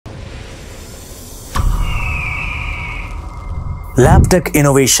LABTECH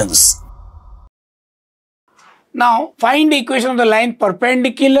Innovations. Now find the equation of the line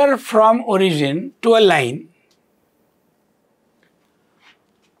perpendicular from origin to a line.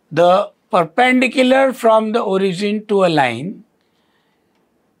 The perpendicular from the origin to a line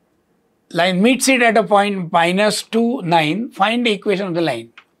meets it at a point -2, 9. Find the equation of the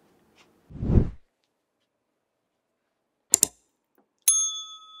line.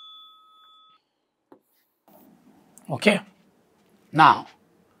 Okay. Now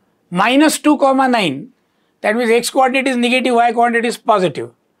 -2, 9. That means x coordinate is negative, y coordinate is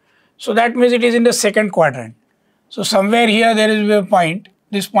positive. So that means it is in the second quadrant. So somewhere here there is a point.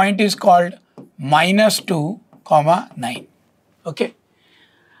 This point is called -2, 9. Okay.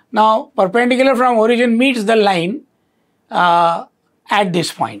 Now perpendicular from origin meets the line at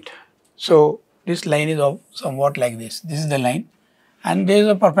this point. So this line is somewhat like this. This is the line, and there is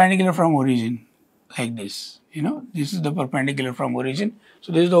a perpendicular from origin like this. This is the perpendicular from origin.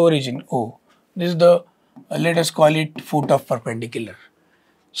 So this is the origin O. This is the let us call it foot of perpendicular.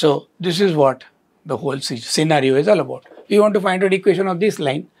 So this is what the whole scenario is all about. We want to find out equation of this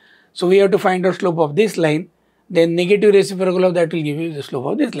line. So we have to find out slope of this line. Then negative reciprocal of that will give you the slope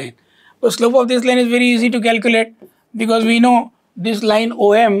of this line. But slope of this line is very easy to calculate because we know this line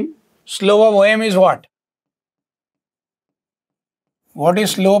OM, slope of OM is what? What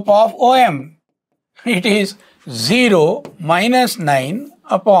is slope of OM? It is 0 minus 9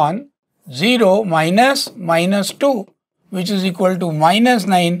 upon 0 minus -2, which is equal to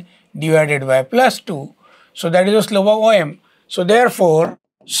 -9 divided by +2. So that is the slope of OM. So therefore,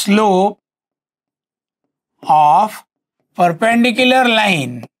 slope of perpendicular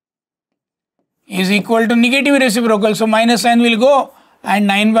line is equal to negative reciprocal. So minus sign will go and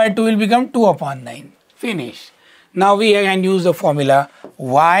 9/2 will become 2 upon 9. Finish. Now we can use the formula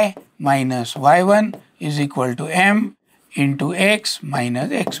y minus y1 is equal to m into x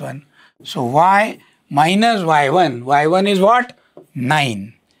minus x1. So y minus y1 is what?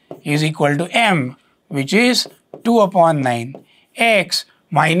 9 is equal to m, which is 2 upon 9, x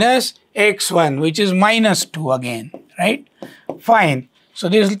minus x1, which is -2 again, right? Fine. So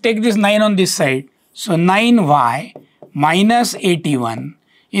this will take this 9 on this side. So 9y minus 81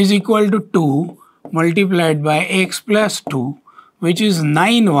 is equal to 2 multiplied by x plus 2, which is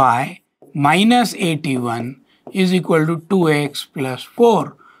 9y minus 81 is equal to 2x plus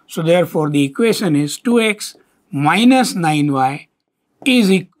 4. So therefore the equation is 2x minus 9y is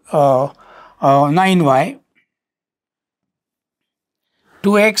 9y.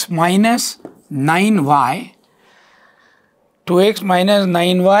 2x minus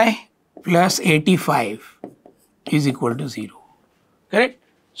 9y plus 85 is equal to 0. Correct?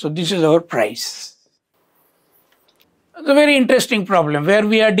 So this is our price. It's a very interesting problem where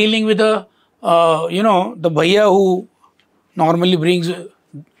we are dealing with the bhaiya who normally brings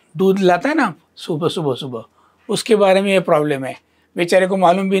दूध लाता है ना सुबह उसके बारे में ये problem है. बेचारे को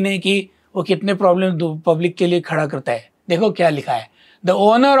मालूम भी नहीं कि वो कितने प्रॉब्लम पब्लिक के लिए खड़ा करता है. देखो क्या लिखा है. The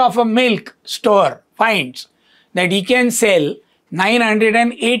owner of a milk store finds that he can sell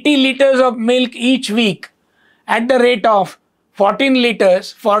 980 liters of milk each week at the rate of 14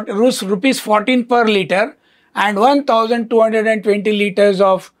 liters for rupees 14 per liter and 1220 liters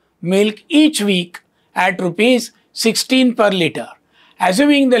of milk each week at rupees 16 per liter.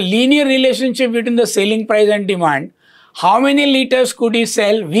 Assuming the linear relationship between the selling price and demand, how many liters could he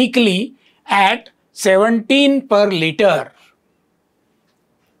sell weekly at 17 per liter?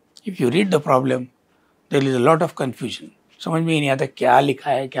 If you read the problem, there is a lot of confusion. समझ में नहीं आता क्या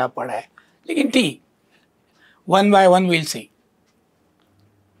लिखा है क्या पढ़ा है, लेकिन ठीक, one by one we'll see.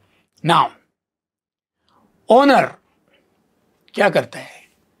 Now, owner क्या करता है?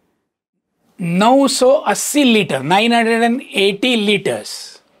 980 litre 980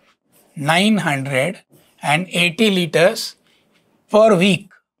 liters 980 liters per week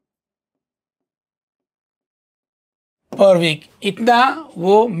इतना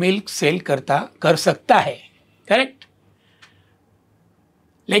वो मिल्क सेल कर सकता है. करेक्ट.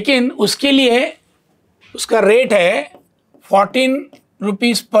 लेकिन उसके लिए उसका रेट है 14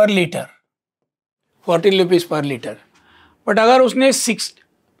 rupees per litre. 14 rupees per litre. But अगर उसने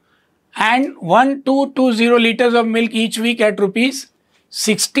 1220 liters of milk each week at rupees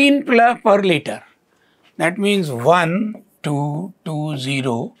 16 per liter. That means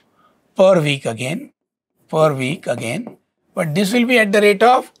 1220 per week again. But this will be at the rate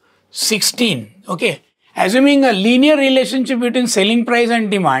of 16. Okay. Assuming a linear relationship between selling price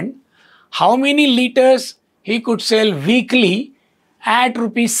and demand, how many liters he could sell weekly at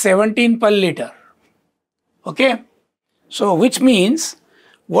rupees 17 per liter? Okay. So which means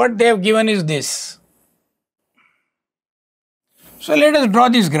what they have given is this. So let us draw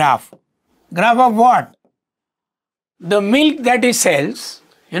this graph. Graph of what? The milk that he sells,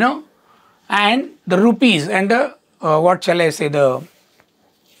 and the rupees and the, what shall I say,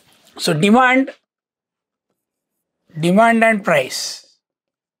 so demand and price.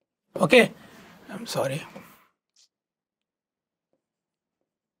 Okay, I'm sorry.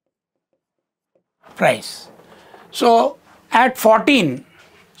 Price. So at 14,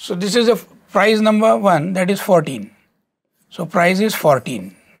 so this is a price number 1, that is 14. So price is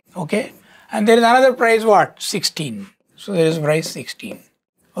 14. Okay, and there is another price, what? 16. So there is price 16.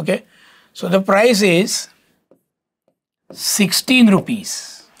 Okay, so the price is 16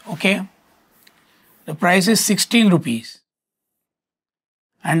 rupees. Okay, the price is 16 rupees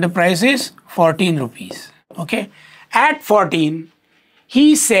and the price is 14 rupees. Okay, at 14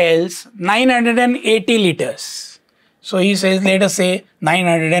 he sells 980 liters. So he says, let us say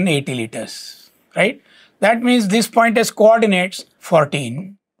 980 liters, right? That means this point has coordinates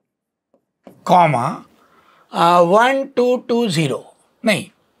 14, comma, 1, 2, 2, 0. No,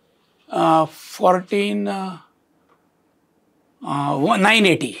 14,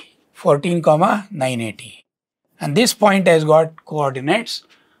 980, 14, comma, 980. And this point has got coordinates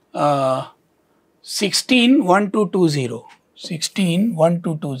 16, 1, 2, 2, 0. 16, 1,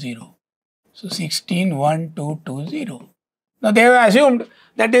 2, 2, 0. So 16, 1, 2, 2, 0. Now they have assumed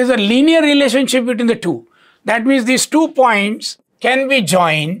that there is a linear relationship between the two. That means these 2 points can be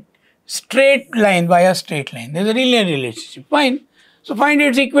joined straight line by a straight line. There is a linear relationship. Fine. So find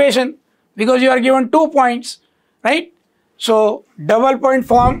its equation because you are given 2 points, right? So double point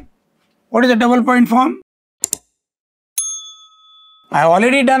form. What is the double point form? I have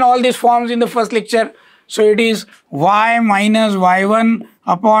already done all these forms in the first lecture. So it is y minus y1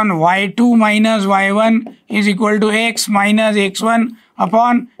 upon y2 minus y1 is equal to x minus x1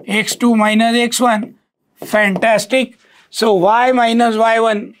 upon x2 minus x1. Fantastic. So y minus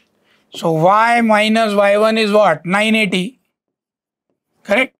y1. So y minus y1 is what? 980.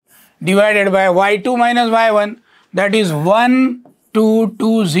 Correct? Divided by y2 minus y1, that is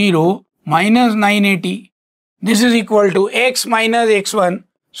 1220 minus 980. This is equal to x minus x1.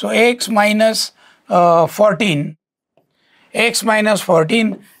 So x minus 14. X minus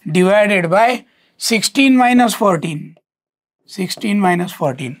 14 divided by 16 minus 14. 16 minus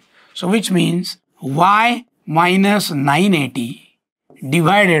 14. So which means y minus 980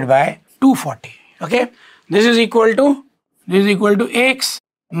 divided by 240. Okay. This is equal to x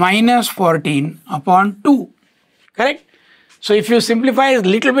minus 14 upon 2. Correct. So if you simplify a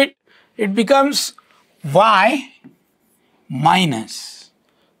little bit, it becomes y minus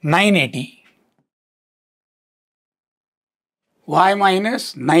 980. Y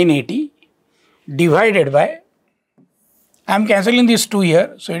minus 980 divided by, I am cancelling this 2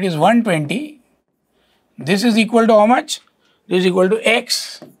 here, so it is 120. This is equal to how much? This is equal to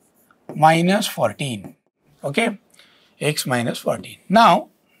x minus 14. Okay, x minus 14. Now,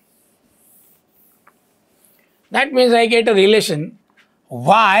 that means I get a relation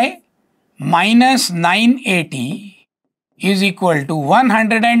y minus 980 is equal to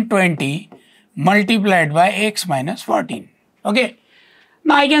 120 multiplied by x minus 14. Okay.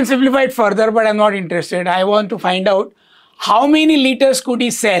 Now I can simplify it further, but I am not interested. I want to find out how many liters could he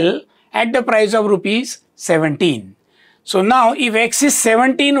sell at the price of rupees 17. So now if x is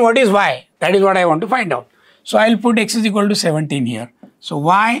 17, what is y? That is what I want to find out. So I will put x is equal to 17 here. So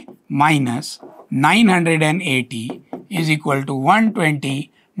y minus 980 is equal to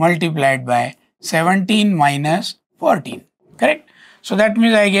 120 multiplied by 17 minus 14. Correct? So that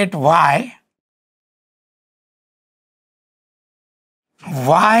means I get y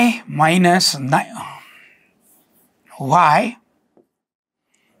minus 980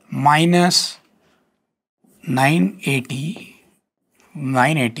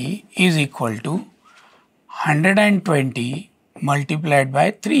 is equal to 120 multiplied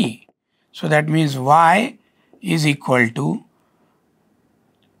by 3. So that means y is equal to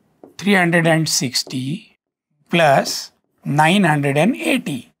 360 plus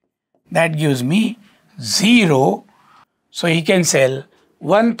 980. That gives me 0. So he can sell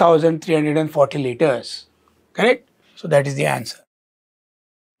 1340 liters. Correct? So that is the answer.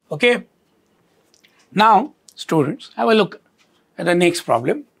 Okay. Now, students, have a look at the next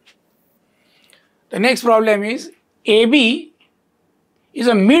problem. The next problem is AB is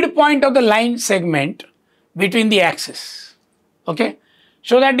a midpoint of the line segment between the axes. Okay.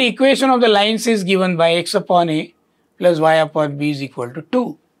 So that the equation of the lines is given by x upon a plus y upon b is equal to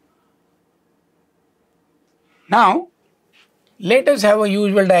 2. Now, let us have a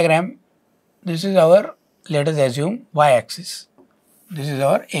usual diagram. This is our, let us assume, y-axis. This is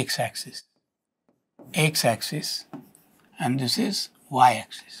our x-axis. X-axis. and this is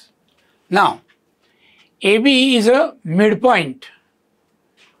y-axis. Now, AB is a midpoint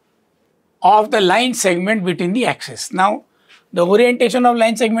of the line segment between the axis. Now, the orientation of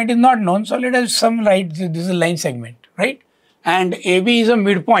line segment is not known, so let us write this is a line segment, right? And AB is a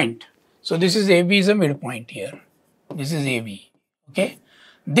midpoint. So, this is AB is a midpoint here. This is AB, okay?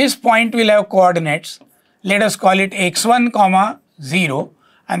 This point will have coordinates. Let us call it x1, comma 0,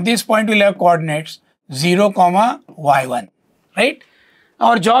 and this point will have coordinates 0, comma y1, right?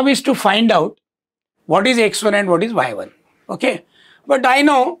 Our job is to find out what is x1 and what is y1, okay? But I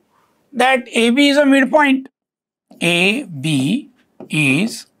know that AB is a midpoint. AB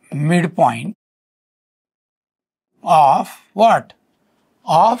is midpoint of what?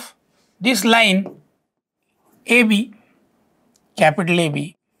 Of this line AB, capital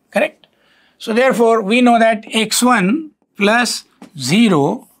AB, correct? So therefore, we know that x1 plus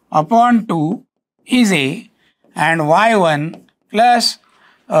 0 upon 2 is A, and y1 plus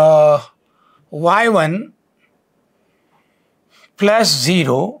y1 plus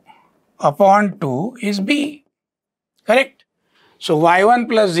 0 upon 2 is B, correct? So y1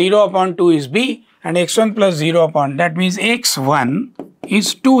 plus 0 upon 2 is B, and x1 plus 0 upon, that means x1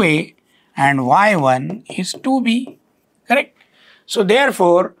 is 2A and y1 is 2B, correct? So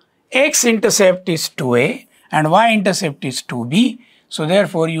therefore, x-intercept is 2A and y-intercept is 2B. So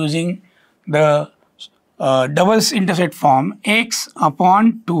therefore, using the double intercept form, x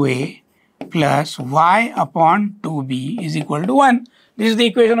upon 2A plus y upon 2B is equal to 1. This is the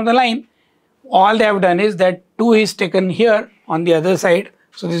equation of the line. All they have done is that 2 is taken here on the other side.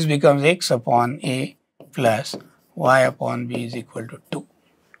 So this becomes x upon A plus y upon B is equal to 2.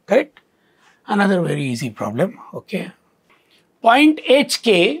 Correct? Another very easy problem. Okay. Point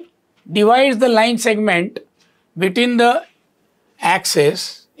HK divides the line segment between the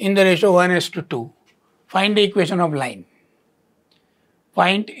axis in the ratio 1:2. Find the equation of line.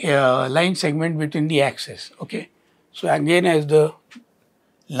 Find line segment between the axis. Okay. So again, as the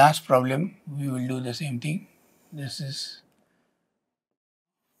last problem, we will do the same thing. This is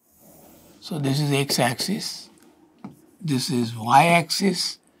x-axis. This is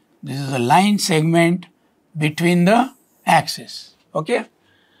y-axis. This is a line segment between the axis. Okay.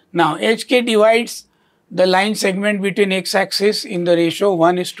 Now HK divides the line segment between x-axis in the ratio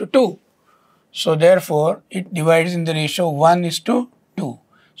 1:2. So therefore, it divides in the ratio 1:2.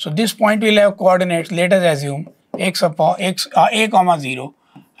 So this point will have coordinates. Let us assume x upon x a comma 0,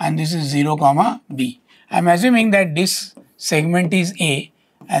 and this is 0 comma b. I am assuming that this segment is A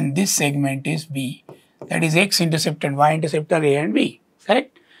and this segment is B. That is x-intercept and y-intercept are A and B.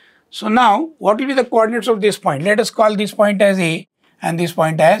 Correct? So now, what will be the coordinates of this point? Let us call this point as A and this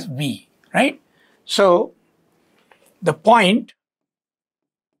point as B. Right? So the point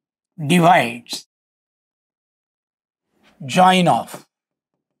divides join of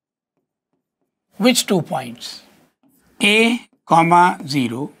which two points? A comma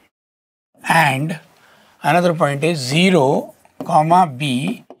 0 and another point is 0 comma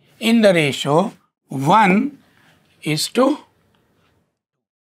B in the ratio 1:2.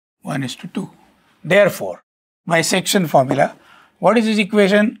 Therefore, by section formula, what is this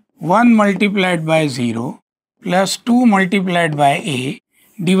equation? 1 multiplied by 0 plus 2 multiplied by A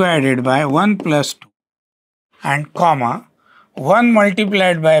divided by 1 plus 2 and comma 1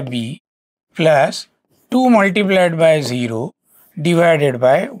 multiplied by B plus 2 multiplied by 0 divided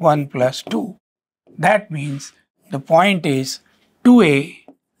by 1 plus 2. That means the point is 2A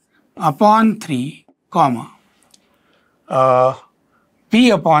upon 3 comma B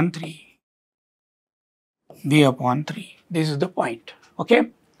upon 3. B upon 3. This is the point. Okay.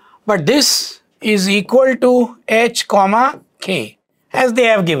 But this is equal to H comma K as they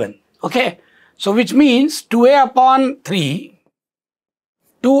have given. Okay. So which means 2A upon 3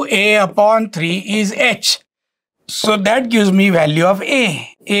 is H. So that gives me value of A.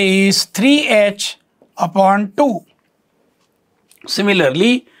 A is 3H upon 2.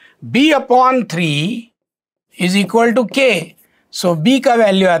 Similarly, B upon 3 is equal to K. So B का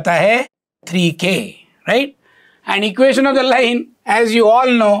value आता है 3K, right? And equation of the line, as you all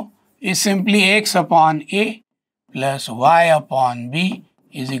know, is simply x upon A plus y upon B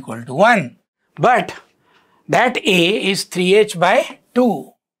is equal to 1. But that A is 3H by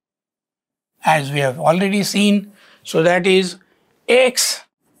 2, as we have already seen. So that is x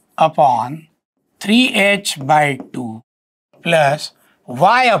upon 3H by 2 plus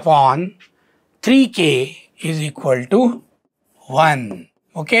y upon 3K is equal to 1.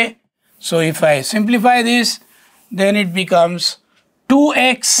 Okay. So if I simplify this, then it becomes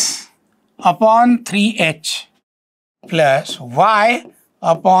 2x upon 3h plus y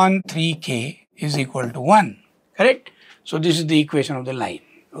upon 3k is equal to 1. Correct? So this is the equation of the line.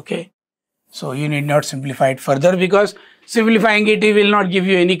 Okay. So you need not simplify it further, because simplifying it will not give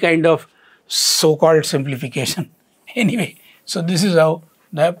you any kind of so-called simplification. Anyway, so this is how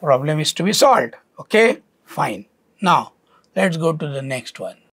the problem is to be solved. Okay, fine. Now let's go to the next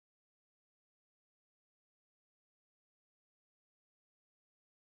one.